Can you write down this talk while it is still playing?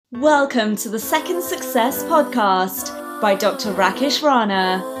Welcome to the Second Success Podcast by Dr. Rakesh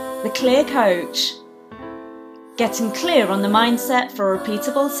Rana, the Clear Coach. Getting clear on the mindset for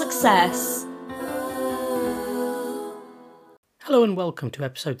repeatable success. Hello and welcome to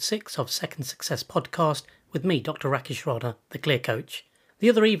episode 6 of Second Success Podcast with me, Dr. Rakesh Rana, the Clear Coach. The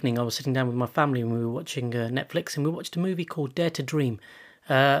other evening I was sitting down with my family and we were watching Netflix, and we watched a movie called Dare to Dream,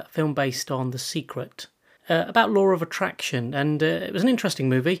 a film based on The Secret, about law of attraction, and it was an interesting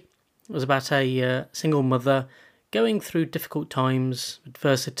movie. It was about a single mother going through difficult times,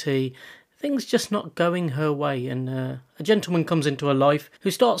 adversity, things just not going her way, and a gentleman comes into her life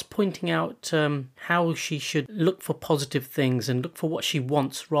who starts pointing out how she should look for positive things and look for what she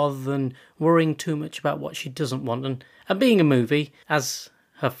wants rather than worrying too much about what she doesn't want. And being a movie, as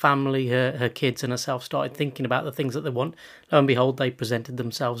her family, her kids and herself started thinking about the things that they want, lo and behold, they presented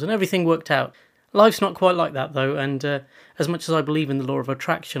themselves and everything worked out. Life's not quite like that though, and as much as I believe in the law of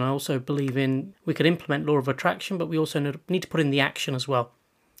attraction, I also believe we could implement law of attraction, but we also need to put in the action as well.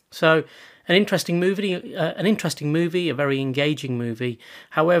 So, an interesting movie, a very engaging movie.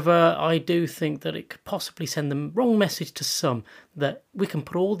 However, I do think that it could possibly send the wrong message to some, that we can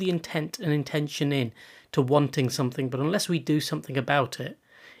put all the intent and intention in to wanting something, but unless we do something about it,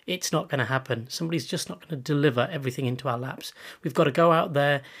 it's not going to happen. Somebody's just not going to deliver everything into our laps. We've got to go out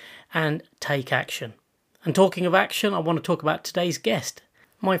there and take action. And talking of action, I want to talk about today's guest,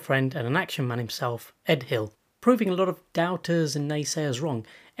 my friend and an action man himself, Ed Hill. Proving a lot of doubters and naysayers wrong,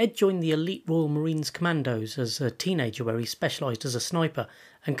 Ed joined the elite Royal Marines Commandos as a teenager, where he specialised as a sniper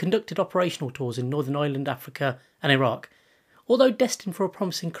and conducted operational tours in Northern Ireland, Africa and Iraq. Although destined for a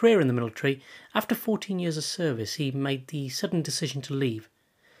promising career in the military, after 14 years of service he made the sudden decision to leave.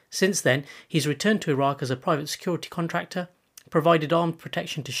 Since then, he's returned to Iraq as a private security contractor, provided armed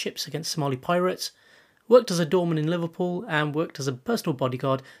protection to ships against Somali pirates, worked as a doorman in Liverpool, and worked as a personal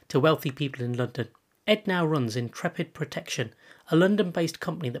bodyguard to wealthy people in London. Ed now runs Intrepid Protection, a London-based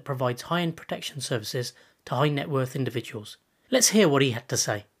company that provides high-end protection services to high-net-worth individuals. Let's hear what he had to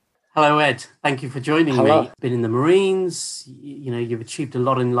say. Hello, Ed. Thank you for joining me. Been in the Marines, you've achieved a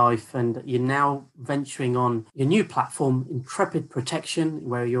lot in life, and you're now venturing on your new platform, Intrepid Protection,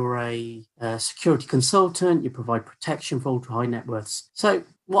 where you're a security consultant. You provide protection for ultra-high net worths. So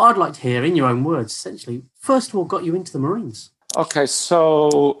what I'd like to hear, in your own words, essentially, first of all, got you into the Marines? Okay,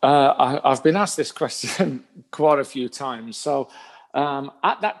 so I've been asked this question quite a few times. So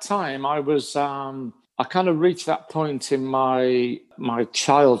at that time, I kind of reached that point in my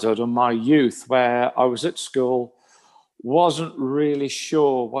childhood or my youth where I was at school, wasn't really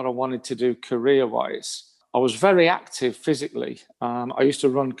sure what I wanted to do career-wise. I was very active physically. I used to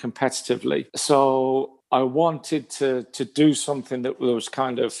run competitively. So I wanted to do something that was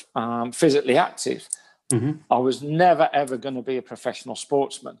kind of physically active. Mm-hmm. I was never, ever going to be a professional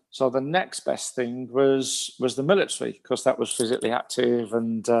sportsman. So the next best thing was the military, because that was physically active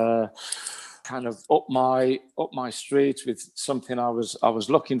and kind of up my street with something I was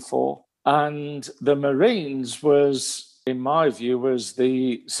looking for. And the Marines was, in my view,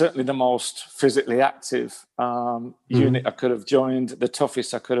 certainly the most physically active unit I could have joined, the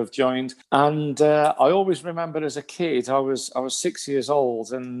toughest I could have joined. And I always remember as a kid, I was 6 years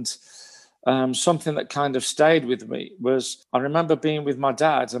old, and something that kind of stayed with me was I remember being with my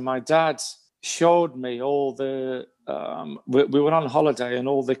dad, and my dad showed me all the we were on holiday, and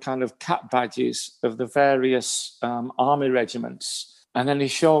all the kind of cap badges of the various army regiments, and then he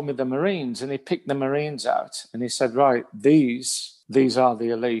showed me the Marines, and he picked the Marines out, and he said, right, these are the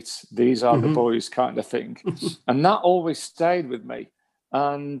elite, these are the boys, kind of thing. And that always stayed with me.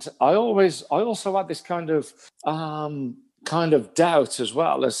 And I also had this kind of doubt as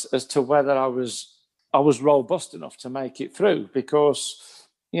well as to whether I was robust enough to make it through, because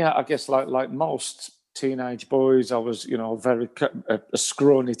I guess like most teenage boys, I was a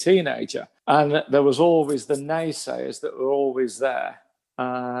scrawny teenager, and there was always the naysayers that were always there.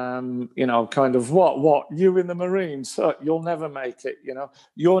 Kind of what you in the Marines, you'll never make it,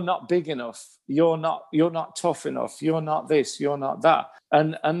 you're not big enough, you're not tough enough, you're not this, you're not that,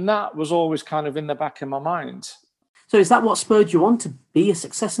 and that was always kind of in the back of my mind. So is that what spurred you on to be a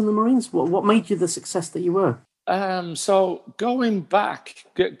success in the Marines? What made you the success that you were? So going back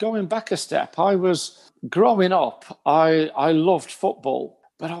a step, I was growing up, I loved football,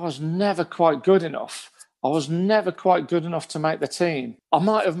 but I was never quite good enough. I was never quite good enough to make the team. I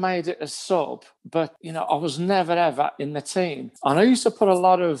might have made it as sub, but I was never ever in the team. And I used to put a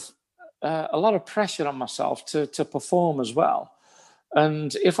lot of pressure on myself to perform as well.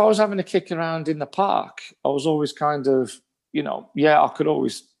 And if I was having a kick around in the park, I was always kind of, I could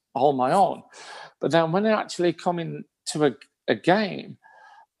always hold my own. But then when it actually come into a game,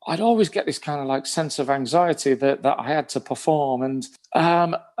 I'd always get this kind of like sense of anxiety that I had to perform, and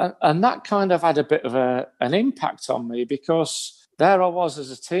that kind of had a bit of an impact on me, because there I was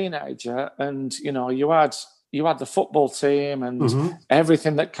as a teenager, and you had the football team and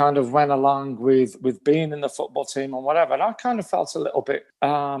everything that kind of went along with being in the football team and whatever. And I kind of felt a little bit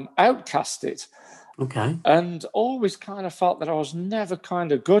outcasted. Okay. And always kind of felt that I was never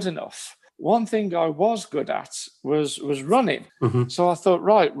kind of good enough. One thing I was good at was running. So I thought,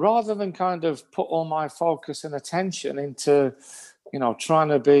 right, rather than kind of put all my focus and attention into, trying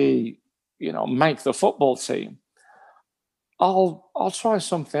to be, make the football team, I'll try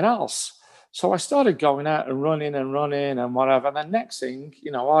something else. So I started going out and running and whatever. And the next thing,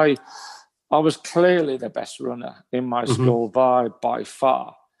 I was clearly the best runner in my school by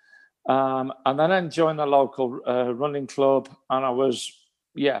far. And then I joined the local running club, and I was,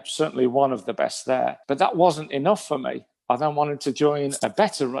 certainly one of the best there. But that wasn't enough for me. I then wanted to join a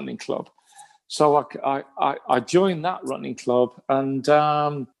better running club. So I joined that running club, and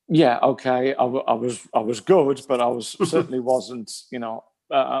I was good, but I was certainly wasn't,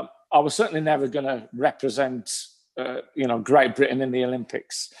 I was certainly never going to represent, Great Britain in the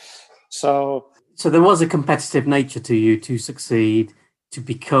Olympics. So there was a competitive nature to you to succeed, to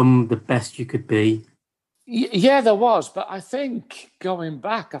become the best you could be. Yeah, there was. But I think going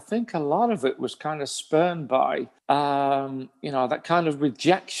back, a lot of it was kind of spurned by, that kind of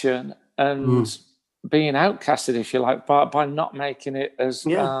rejection and being outcasted, if you like, by not making it as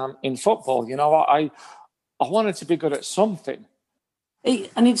in football. I wanted to be good at something.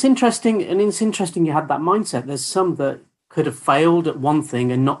 And it's interesting you had that mindset. There's some that could have failed at one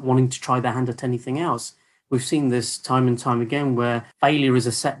thing and not wanting to try their hand at anything else. We've seen this time and time again, where failure is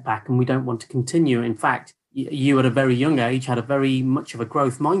a setback and we don't want to continue. In fact, you at a very young age had a very much of a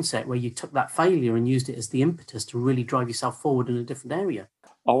growth mindset, where you took that failure and used it as the impetus to really drive yourself forward in a different area.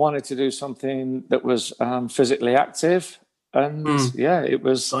 I wanted to do something that was physically active. And it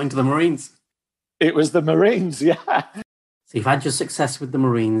was... Going to the Marines. It was the Marines, yeah. So you've had your success with the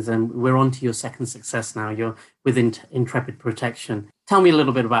Marines, and we're on to your second success now. You're with Intrepid Protection. Tell me a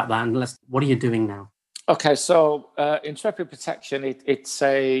little bit about that, and what are you doing now? Okay, so Intrepid Protection, it's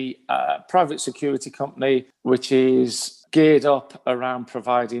a private security company which is geared up around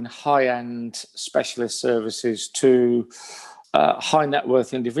providing high-end specialist services to high net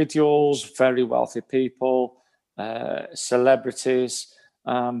worth individuals, very wealthy people, celebrities,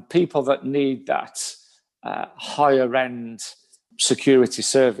 people that need that higher end security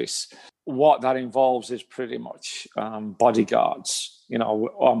service. What that involves is pretty much bodyguards.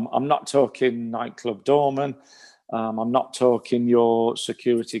 I'm not talking nightclub doorman. I'm not talking your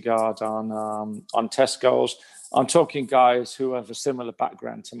security guard on Tesco's. I'm talking guys who have a similar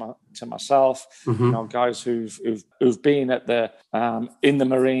background to myself. Guys who've been at in the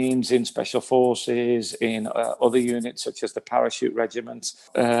Marines, in Special Forces, in other units such as the Parachute Regiment.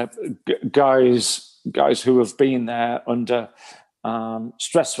 Guys who have been there under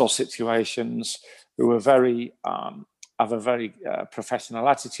stressful situations, who are have a very professional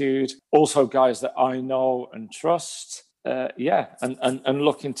attitude. Also, guys that I know and trust. And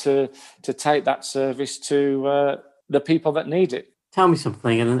looking to take that service to the people that need it. Tell me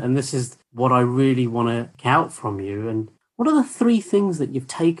something, and this is what I really want to get out from you. And what are the 3 things that you've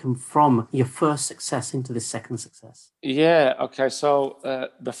taken from your first success into this second success? Yeah. Okay. So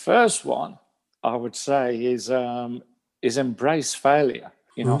the first one I would say is embrace failure.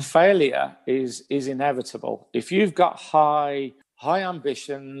 Failure is inevitable. If you've got high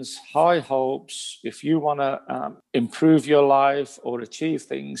ambitions, high hopes, if you want to improve your life or achieve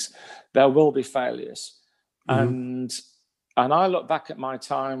things, there will be failures. And I look back at my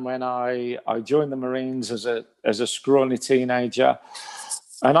time when I joined the Marines as a scrawny teenager,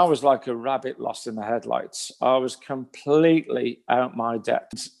 and I was like a rabbit lost in the headlights. I was completely out my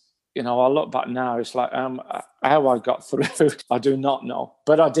depth. I look back now, it's like how I got through, I do not know,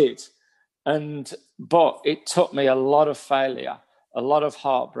 but I did. But it took me a lot of failure, a lot of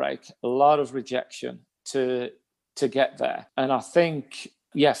heartbreak, a lot of rejection to get there. And I think,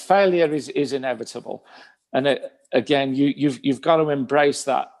 failure is inevitable. And again, you've got to embrace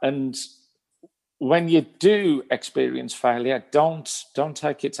that. And when you do experience failure, don't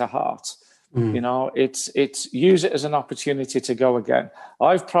take it to heart. It's use it as an opportunity to go again.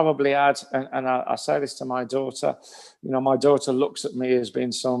 I've probably had, and I say this to my daughter, my daughter looks at me as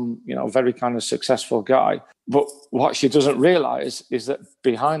being some, very kind of successful guy. But what she doesn't realize is that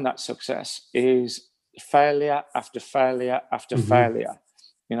behind that success is failure after failure after failure,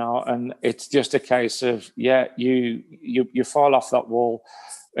 and it's just a case of, you fall off that wall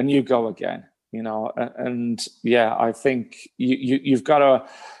and you go again. and yeah, I think you've got to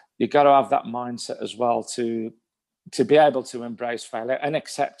have that mindset as well to be able to embrace failure and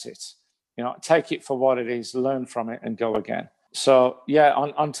accept it. Take it for what it is, learn from it, and go again. So yeah,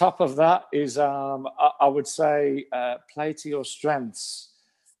 on top of that is I would say play to your strengths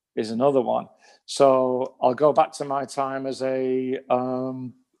is another one. So I'll go back to my time as a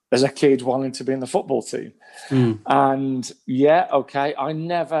kid wanting to be in the football team. And yeah, okay, I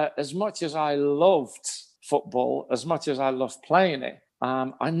never, as much as I loved football, as much as I loved playing it,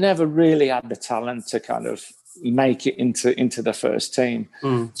 I never really had the talent to kind of make it into the first team.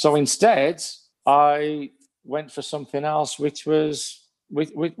 So instead, I went for something else, which was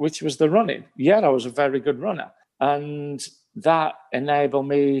the running. Yeah, I was a very good runner, and that enabled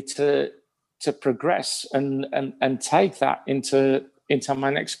me to progress and take that into my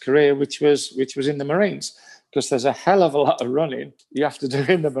next career, which was in the Marines, because there's a hell of a lot of running you have to do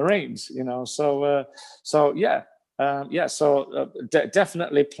in the Marines, So yeah.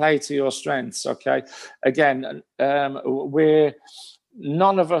 Definitely play to your strengths. Okay, again,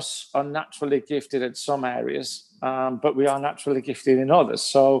 none of us are naturally gifted at some areas, but we are naturally gifted in others.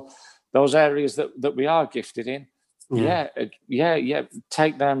 So those areas that we are gifted in,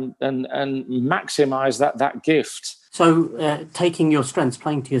 take them and maximize that gift. So taking your strengths,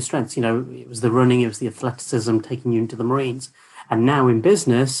 playing to your strengths, it was the running, it was the athleticism taking you into the Marines, and now in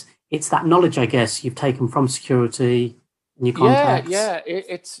business, it's that knowledge, I guess, you've taken from security and your contacts.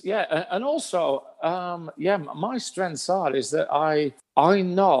 And also, my strengths is that I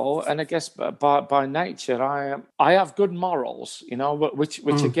know, and I guess by nature, I have good morals,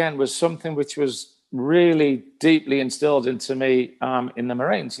 which again was something which was really deeply instilled into me in the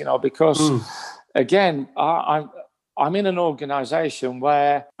Marines, because again, I'm in an organization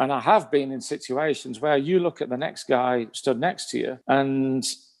where, and I have been in situations where you look at the next guy stood next to you and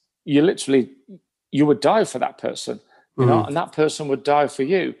you would die for that person, and that person would die for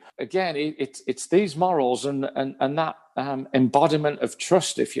you. Again, it's these morals and that embodiment of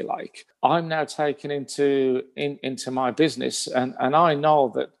trust, if you like, I'm now taking into my business, and I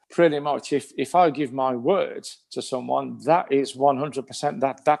know that pretty much if I give my word to someone, that is 100%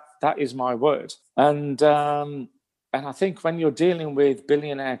 that is my word. And I think when you're dealing with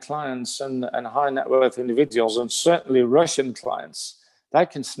billionaire clients and high net worth individuals, and certainly Russian clients, they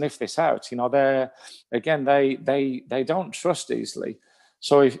can sniff this out. They don't trust easily.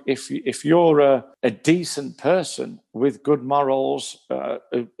 So if you're a decent person with good morals, a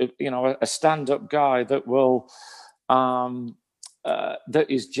stand-up guy that will that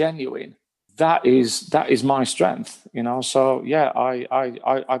is genuine, that is my strength. So yeah,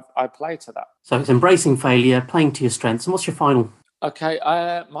 I play to that. So it's embracing failure, playing to your strengths. And what's your final? Okay,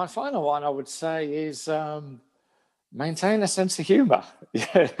 my final one I would say is maintain a sense of humor.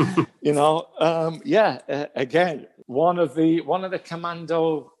 Yeah, again, one of the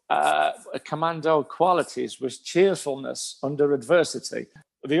commando qualities was cheerfulness under adversity.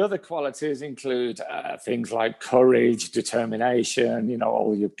 The other qualities include things like courage, determination,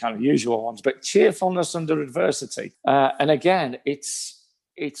 all your kind of usual ones, but cheerfulness under adversity. And again, it's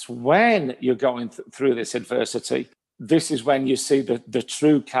when you're going through this adversity, this is when you see the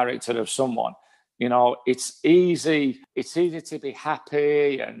true character of someone. It's easy to be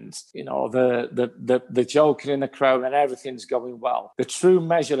happy and, the joker in the crowd and everything's going well. The true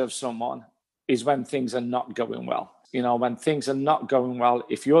measure of someone is when things are not going well. When things are not going well,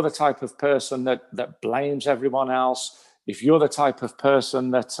 if you're the type of person that blames everyone else, if you're the type of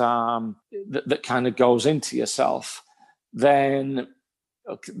person that kind of goes into yourself, then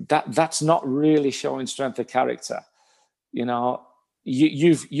that's not really showing strength of character.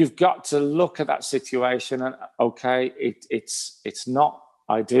 You've got to look at that situation and okay, it's not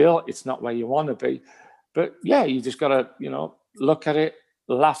ideal, it's not where you want to be, but yeah, you just got to look at it,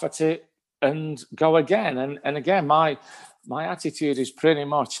 laugh at it, and go again. And again, my attitude is pretty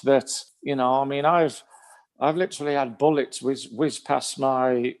much that I've literally had bullets whiz past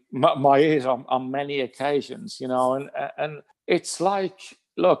my ears on many occasions, and it's like,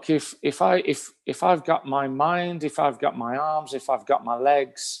 look, if I've got my mind, if I've got my arms, if I've got my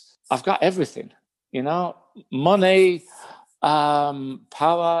legs, I've got everything. Money,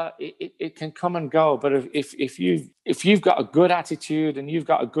 power, it can come and go. But if you've got a good attitude and you've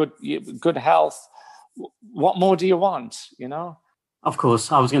got a good health, what more do you want? Of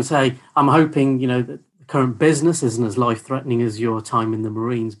course, I was going to say, I'm hoping that the current business isn't as life-threatening as your time in the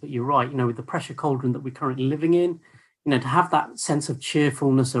Marines. But you're right, with the pressure cauldron that we're currently living in, to have that sense of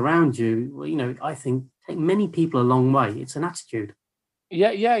cheerfulness around you, I think take many people a long way. It's an attitude.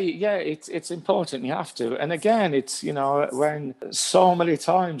 Yeah. It's important. You have to. And again, it's, when so many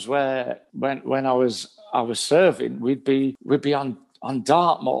times when I was serving, we'd be on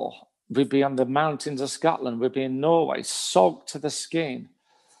Dartmoor, we'd be on the mountains of Scotland, we'd be in Norway, soaked to the skin,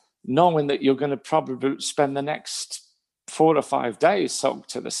 knowing that you're going to probably spend the next 4 or 5 days soaked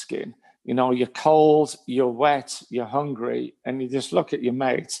to the skin. You're cold, you're wet, you're hungry, and you just look at your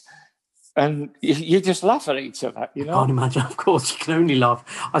mates and you just laugh at each other, I can't imagine. Of course, you can only laugh.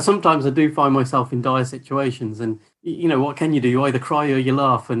 I do find myself in dire situations, and what can you do? You either cry or you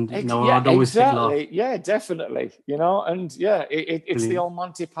laugh, and I'd always laugh. Yeah, definitely. And it's the old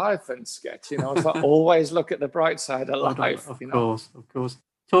Monty Python sketch. It's like always look at the bright side of life. Of course.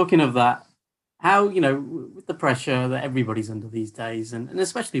 Talking of that, how with the pressure that everybody's under these days, and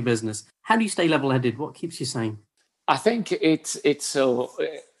especially business, how do you stay level-headed? What keeps you sane? I think it's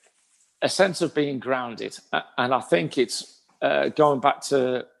a sense of being grounded, and I think it's going back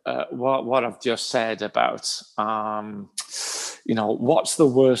to what I've just said about what's the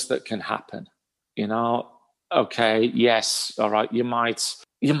worst that can happen. Okay, yes, all right, you might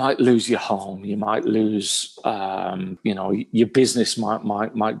lose your home, you might lose your business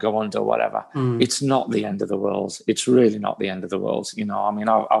might go under, whatever. It's not the end of the world. It's really not the end of the world.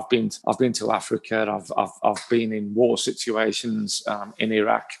 I've been to Africa, I've been in war situations in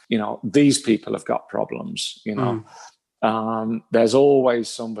Iraq. These people have got problems. There's always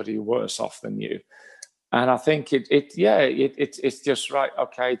somebody worse off than you. And I think it's just right.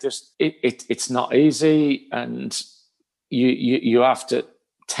 Okay, it's not easy, and you have to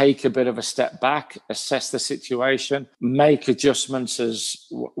take a bit of a step back, assess the situation, make adjustments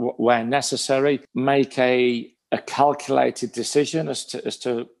where necessary, make a calculated decision as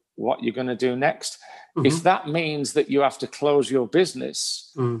to what you're going to do next. Mm-hmm. If that means that you have to close your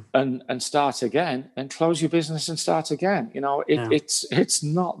business and start again, then close your business and start again. It's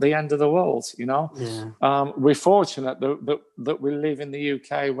not the end of the world. We're fortunate that we live in the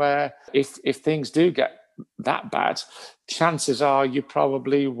UK, where if things do get that bad, chances are you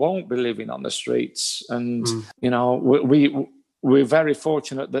probably won't be living on the streets. And we're very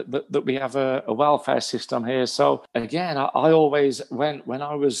fortunate that we have a welfare system here. So again, I always, when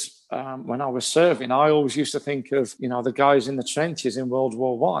I was serving, I always used to think of the guys in the trenches in World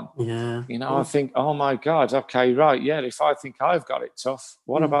War I. I think, oh my God, okay, right, yeah. If I think I've got it tough,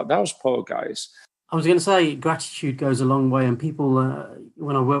 what about those poor guys? I was going to say gratitude goes a long way, and people,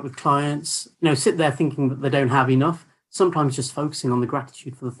 when I work with clients, sit there thinking that they don't have enough. Sometimes just focusing on the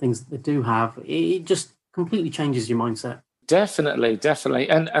gratitude for the things that they do have, it just completely changes your mindset. Definitely.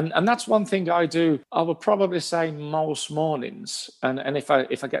 And that's one thing I do. I would probably say most mornings, and if I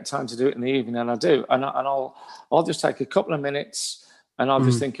get time to do it in the evening, and I do, and I'll just take a couple of minutes and I'll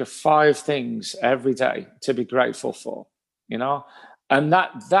just think of 5 things every day to be grateful for, and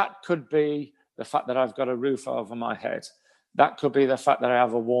that could be the fact that I've got a roof over my head. That could be the fact that I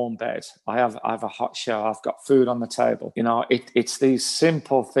have a warm bed. I have a hot shower. I've got food on the table. It's these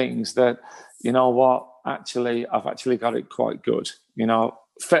simple things that, actually, I've actually got it quite good.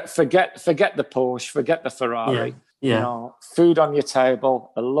 Forget the Porsche, forget the Ferrari. Yeah. Food on your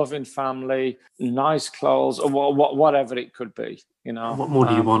table, a loving family, nice clothes, or whatever it could be. What more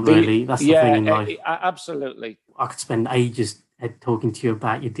do you want, really? That's the thing in life. Absolutely. I could spend ages talking to you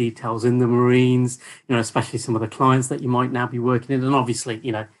about your details in the Marines, especially some of the clients that you might now be working in. And obviously,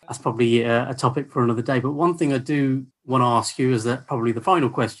 that's probably a topic for another day. But one thing I do want to ask you is that probably the final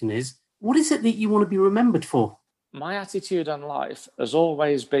question is, what is it that you want to be remembered for? My attitude on life has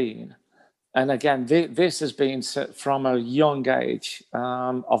always been, and again, this has been from a young age.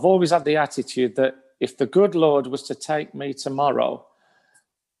 I've always had the attitude that if the good Lord was to take me tomorrow,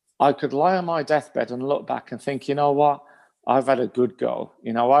 I could lie on my deathbed and look back and think, you know what? I've had a good go.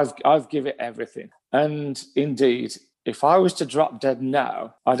 I've given it everything. And indeed, if I was to drop dead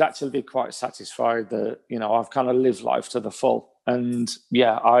now, I'd actually be quite satisfied that, I've kind of lived life to the full. And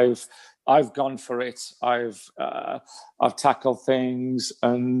yeah, I've gone for it. I've tackled things,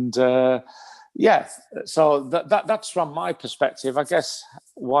 and so that's from my perspective. I guess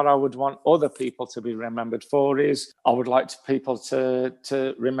what I would want other people to be remembered for is, I would like people to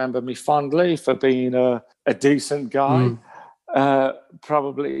remember me fondly for being a decent guy.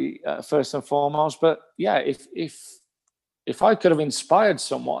 Probably first and foremost, but yeah, if I could have inspired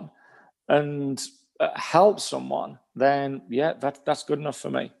someone and helped someone, then yeah, that's good enough for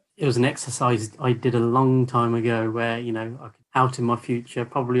me. It was an exercise I did a long time ago where, I could out in my future,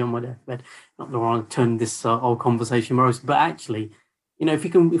 probably on my deathbed. Not that I want to turn this whole conversation morose, but actually,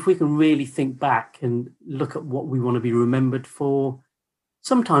 if we can really think back and look at what we want to be remembered for,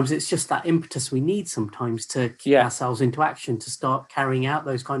 sometimes it's just that impetus we need sometimes to kick ourselves into action, to start carrying out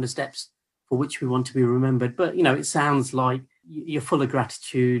those kind of steps for which we want to be remembered. But, it sounds like you're full of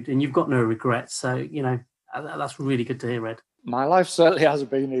gratitude and you've got no regrets. So, that's really good to hear, Ed. My life certainly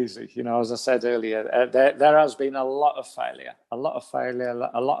hasn't been easy. As I said earlier, there has been a lot of failure, a lot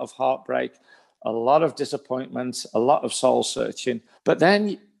of heartbreak, a lot of disappointment, a lot of soul searching. But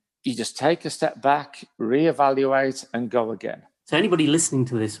then you just take a step back, reevaluate, and go again. So anybody listening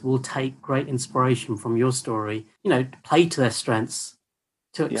to this will take great inspiration from your story, to play to their strengths,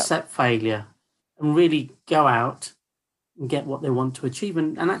 to accept failure, and really go out and get what they want to achieve.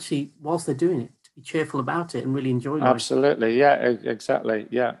 And actually, whilst they're doing it, to be cheerful about it and really enjoy life. Absolutely. Yeah, exactly.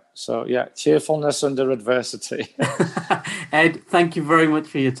 Yeah. So, cheerfulness under adversity. Ed, thank you very much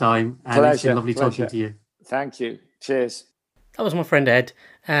for your time. And pleasure, it's been lovely talking to you. Thank you. Cheers. That was my friend Ed,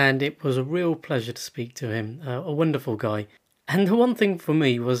 and it was a real pleasure to speak to him. A wonderful guy. And the one thing for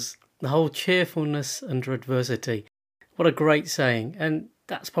me was the whole cheerfulness under adversity. What a great saying. And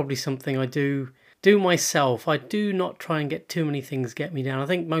that's probably something I do myself. I do not try and get too many things get me down. I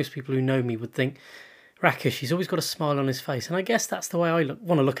think most people who know me would think, Rakesh, he's always got a smile on his face. And I guess that's the way I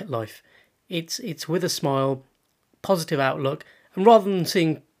want to look at life. It's with a smile, positive outlook. And rather than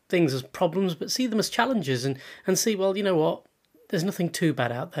seeing things as problems, but see them as challenges and see, well, you know what? There's nothing too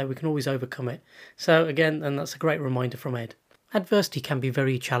bad out there. We can always overcome it. So again, and that's a great reminder from Ed. Adversity can be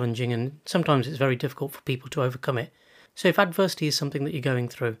very challenging and sometimes it's very difficult for people to overcome it. So if adversity is something that you're going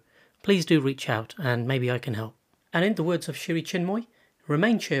through, please do reach out and maybe I can help. And in the words of Shri Chinmoy,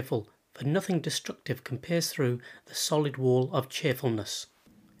 remain cheerful, for nothing destructive can pierce through the solid wall of cheerfulness.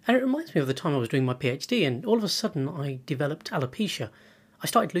 And it reminds me of the time I was doing my PhD and all of a sudden I developed alopecia. I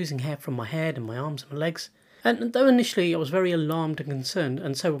started losing hair from my head and my arms and my legs. And though initially I was very alarmed and concerned,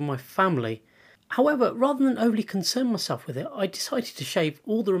 and so were my family, however, rather than overly concern myself with it, I decided to shave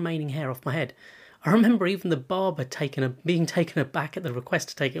all the remaining hair off my head. I remember even the barber being taken aback at the request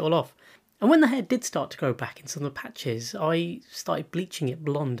to take it all off. And when the hair did start to grow back in some of the patches, I started bleaching it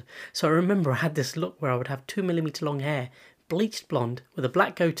blonde. So I remember I had this look where I would have 2mm long hair, bleached blonde, with a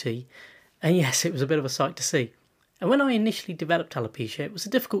black goatee, and yes, it was a bit of a sight to see. And when I initially developed alopecia, it was a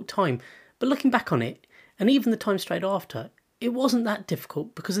difficult time, but looking back on it, and even the time straight after, it wasn't that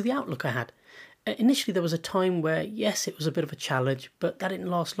difficult because of the outlook I had. Initially there was a time where, yes, it was a bit of a challenge, but that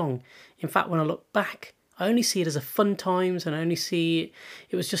didn't last long. In fact, when I look back, I only see it as a fun times, and I only see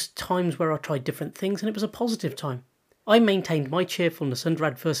it was just times where I tried different things, and it was a positive time. I maintained my cheerfulness under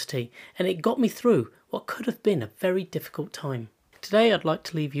adversity, and it got me through what could have been a very difficult time. Today I'd like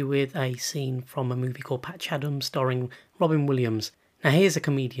to leave you with a scene from a movie called Patch Adams starring Robin Williams. Now here's a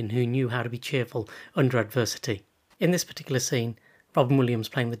comedian who knew how to be cheerful under adversity. In this particular scene, Robin Williams,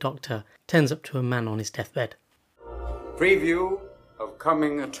 playing the Doctor, turns up to a man on his deathbed. Preview of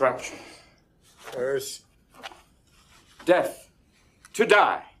coming attraction. There's death. To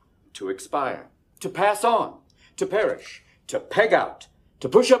die. To expire. To pass on. To perish. To peg out. To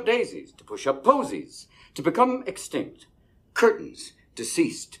push up daisies. To push up posies. To become extinct. Curtains.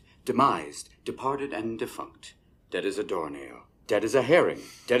 Deceased. Demised. Departed and defunct. Dead as a doornail. Dead as a herring.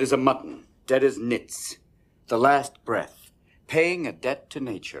 Dead as a mutton. Dead as nits. The last breath. Paying a debt to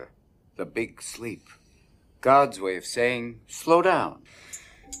nature. The big sleep. God's way of saying, slow down.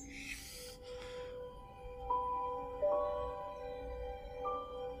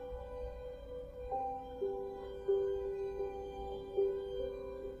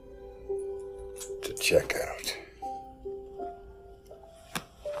 to check out.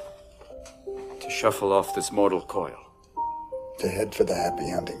 To shuffle off this mortal coil. To head for the happy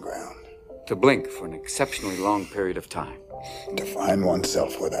hunting ground. To blink for an exceptionally long period of time. To find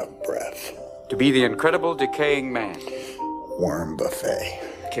oneself without breath. To be the incredible decaying man. Worm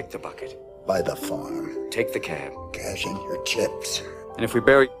buffet. Kick the bucket. By the farm. Take the cab. Cash in your chips. And if we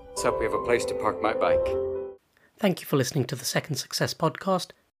bury up, we have a place to park my bike. Thank you for listening to the Second Success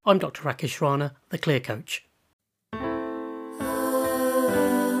podcast. I'm Dr. Rakesh Rana, the Clear Coach.